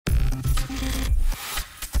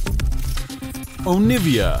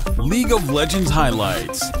Onivia, League of Legends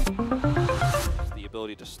highlights. The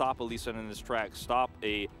ability to stop a Lee Sin in his track, stop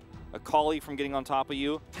a Kali from getting on top of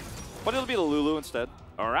you, but it'll be the Lulu instead.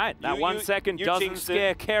 All right, that 1 second doesn't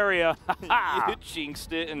scare Carrier. You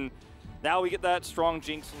jinxed it, and now we get that strong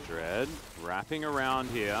jinx. Dread wrapping around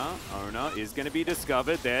here. Ona is going to be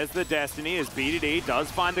discovered. There's the Destiny as BDD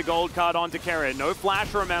does find the gold card onto Carrier. No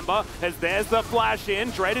flash, remember, as there's the flash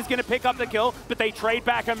in. Dread is going to pick up the kill, but they trade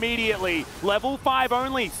back immediately. Level 5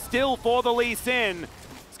 only, still for the Lee Sin.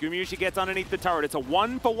 Scummushi gets underneath the turret. It's a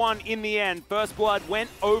 1-for-1 in the end. First blood went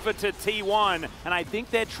over to T1, and I think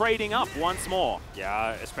they're trading up once more.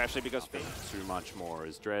 Yeah, especially because too much more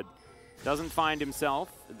as Dread doesn't find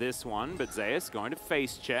himself this one, but Zeus going to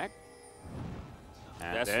face check.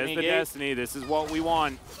 And Destiny there's the Destiny. This is what we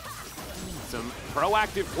want. Some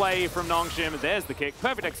proactive play from Nongshim. There's the kick.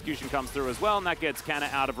 Perfect execution comes through as well, and that gets Canna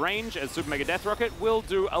out of range as Super Mega Death Rocket will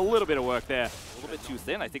do a little bit of work there. A little bit too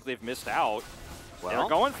thin. I think they've missed out. Well, they're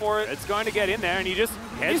going for it. It's going to get in there, and he just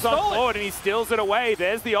heads on forward, and he steals it away.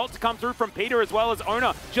 There's the ult to come through from Peter as well as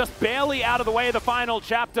Ona, just barely out of the way of the final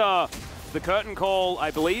chapter. The curtain call,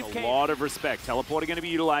 I believe, a lot of respect. Teleporter going to be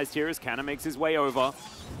utilized here as Canna makes his way over.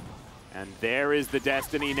 And there is the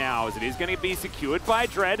Destiny now, as it is going to be secured by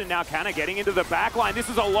Dread, and now Canna getting into the back line. This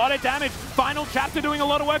is a lot of damage. Final chapter doing a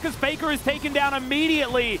lot of work as Faker is taken down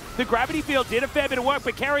immediately. The gravity field did a fair bit of work,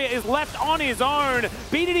 but Carrier is left on his own.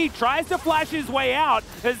 BDD tries to flash his way out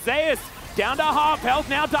as Zeus down to half health,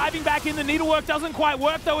 now diving back in. The needlework doesn't quite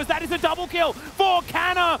work though, as that is a double kill for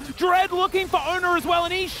Canna. Dread looking for Ona as well,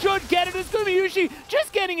 and he should get it as Scummushi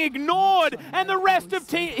just getting ignored, and the rest of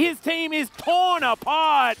his team is torn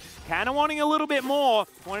apart. Canna wanting a little bit more,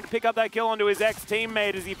 wanted to pick up that kill onto his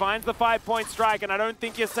ex-teammate as he finds the 5-point strike, and I don't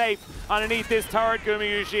think you're safe underneath this turret,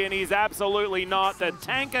 Scummushi, and he's absolutely not. The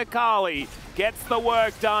tanker Kali gets the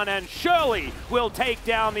work done and surely will take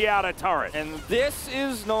down the outer turret. And this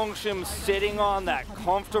is Nongshim sitting on that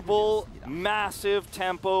comfortable, massive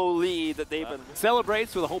tempo lead that they've been...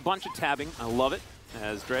 Celebrates with a whole bunch of tabbing. I love it.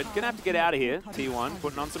 As Dread gonna have to get out of here. T1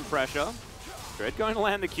 putting on some pressure. Dread going to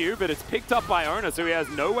land the Q, but it's picked up by Ona, so he has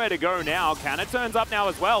nowhere to go now. Canna turns up now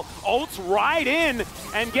as well. Ults right in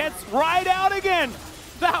and gets right out again.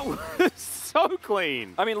 That was so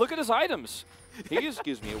clean. I mean, look at his items.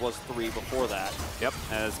 Excuse me, it was 3 before that. Yep,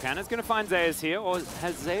 as Canna's going to find Zeus here, or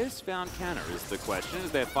has Zeus found Canna is the question, as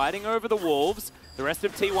they're fighting over the wolves. The rest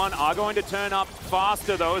of T1 are going to turn up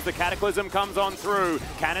faster though as the Cataclysm comes on through.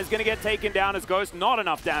 Canna's going to get taken down as Ghost, not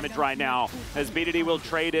enough damage right now, as BDD will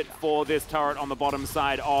trade it for this turret on the bottom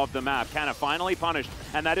side of the map. Canna finally punished,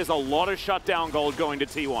 and that is a lot of shutdown gold going to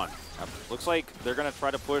T1. Looks like they're going to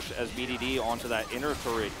try to push as BDD onto that inner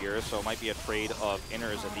turret here, so it might be a trade of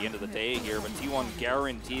inners at the end of the day here, but T1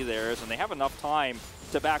 guarantee theirs, and they have enough time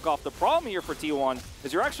to back off. The problem here for T1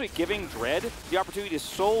 is you're actually giving Dread the opportunity to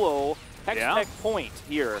solo Hex point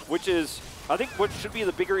here, which is, I think, what should be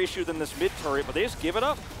the bigger issue than this mid turret, but they just give it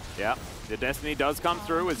up. Yeah, the Destiny does come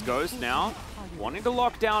through as Ghost now wanting to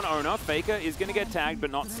lock down Ona. Faker is going to get tagged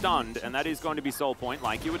but not stunned, and that is going to be soul point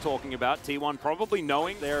like you were talking about. T1 probably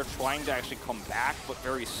knowing they're trying to actually come back, but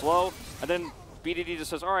very slow. And then BDD just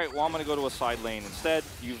says, all right, well, I'm going to go to a side lane instead.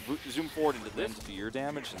 You zoom forward into this to do your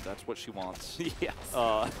damage, and that's what she wants. Yes.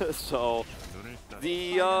 So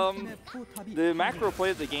the macro play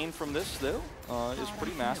that they gain from this, though, is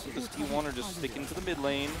pretty massive. This T1 are just sticking to the mid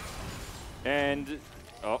lane. And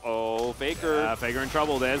uh-oh, Faker. Faker in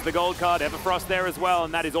trouble. There's the gold card. Everfrost there as well,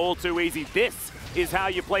 and that is all too easy. This is how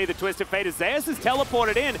you play the Twisted Fate. As Zeus is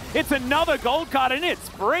teleported in, it's another gold card, and it's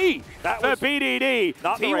free for BDD.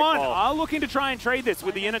 T1 are looking to try and trade this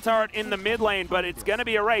with the inner turret in the mid lane, but it's going to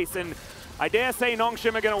be a race, and I dare say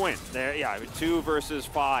Nongshim are going to win. Yeah, 2 versus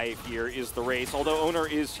 5 here is the race. Although Owner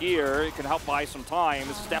is here, it can help buy some time.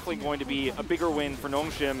 This is definitely going to be a bigger win for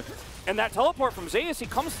Nongshim. And that teleport from Zeus, he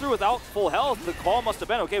comes through without full health. The call must have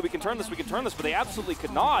been, okay, we can turn this, but they absolutely could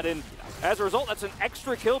not. And as a result, that's an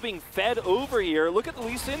extra kill being fed over here. Look at the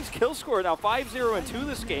Lee Sin's kill score now, 5-0 and 2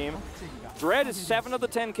 this game. Dread is 7 of the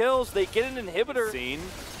 10 kills. They get an inhibitor.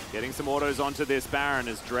 Getting some autos onto this Baron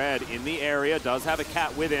as Dread in the area does have a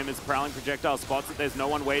cat with him as Prowling Projectile spots that there's no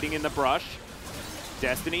one waiting in the brush.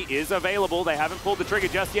 Destiny is available. They haven't pulled the trigger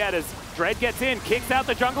just yet as Dread gets in, kicks out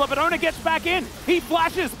the jungler, but Ona gets back in. He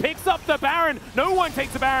flashes, picks up the Baron. No one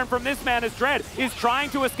takes the Baron from this man as Dread is trying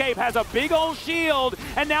to escape, has a big old shield,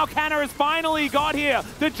 and now Canna has finally got here.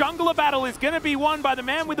 The jungler battle is going to be won by the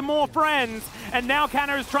man with the more friends, and now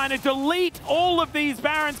Canna is trying to delete all of these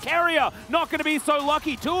Barons. Carrier not going to be so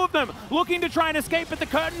lucky. 2 of them looking to try and escape, but the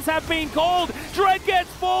curtains have been called. Dread gets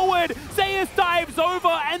forward. Zeus dives over,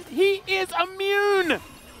 and he is is immune.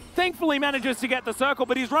 Thankfully manages to get the circle,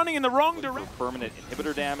 but he's running in the wrong direction. Permanent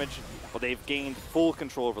inhibitor damage, but they've gained full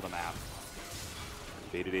control over the map.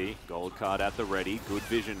 W3D2, gold card at the ready. Good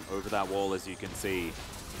vision over that wall, as you can see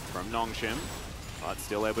from Nongshim. But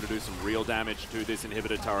still able to do some real damage to this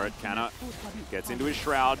inhibitor turret. Canna gets into his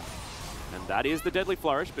shroud. And that is the deadly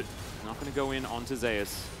flourish, but not going to go in onto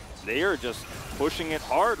Zeus. They are just pushing it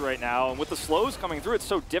hard right now, and with the slows coming through, it's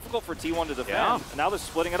so difficult for T1 to defend. Yeah. And now they're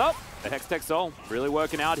splitting it up. The Hextech Soul really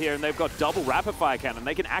working out here, and they've got double rapid fire cannon.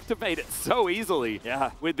 They can activate it so easily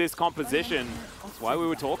with this composition. That's why we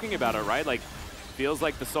were talking about it, right? Like, feels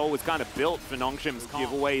like the Soul was kind of built for Nongshim's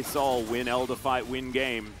giveaway Soul, win Elder fight, win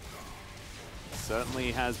game.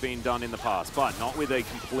 Certainly has been done in the past, but not with a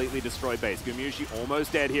completely destroyed base. Gumushi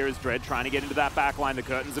almost dead here as Dread trying to get into that backline. The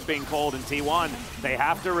curtains have been called, and T1, they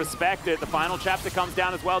have to respect it. The final chapter comes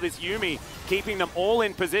down as well. This Yuumi keeping them all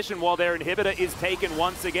in position while their inhibitor is taken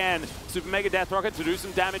once again. Super Mega Death Rocket to do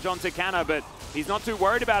some damage onto Canna, but he's not too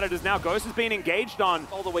worried about it as now Ghost has been engaged on.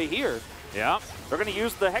 All the way here. Yeah. They're going to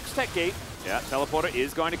use the Hextech Gate. Yeah, Teleporter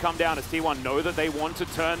is going to come down as T1 know that they want to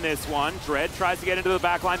turn this one. Dread tries to get into the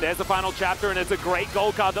backline. There's the final chapter, and it's a great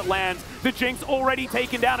gold card that lands. The Jinx already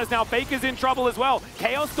taken down as now Faker's in trouble as well.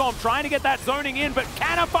 Chaos Storm trying to get that zoning in, but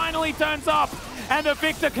Canna finally turns up, and the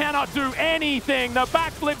Victor cannot do anything. The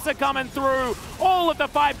backflips are coming through. All of the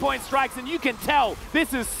 5-point strikes, and you can tell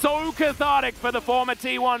this is so cathartic for the former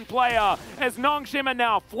T1 player as Nongshim are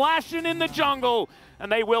now flashing in the jungle,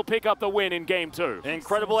 and they will pick up the win in Game 2.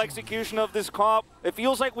 Incredible execution of this comp. It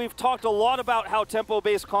feels like we've talked a lot about how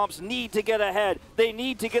tempo-based comps need to get ahead. They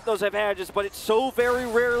need to get those advantages, but it so very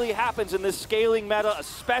rarely happens in this scaling meta,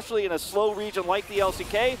 especially in a slow region like the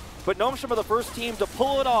LCK. But Nongshim are the first team to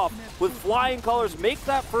pull it off with flying colors, make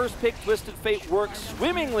that first pick Twisted Fate work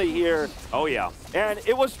swimmingly here. Oh yeah. And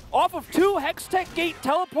it was off of 2 Hextech Gate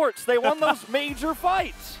teleports. They won those major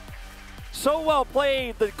fights. So well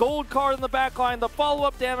played, the gold card in the backline, the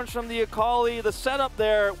follow-up damage from the Akali, the setup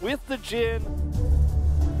there with the Jhin.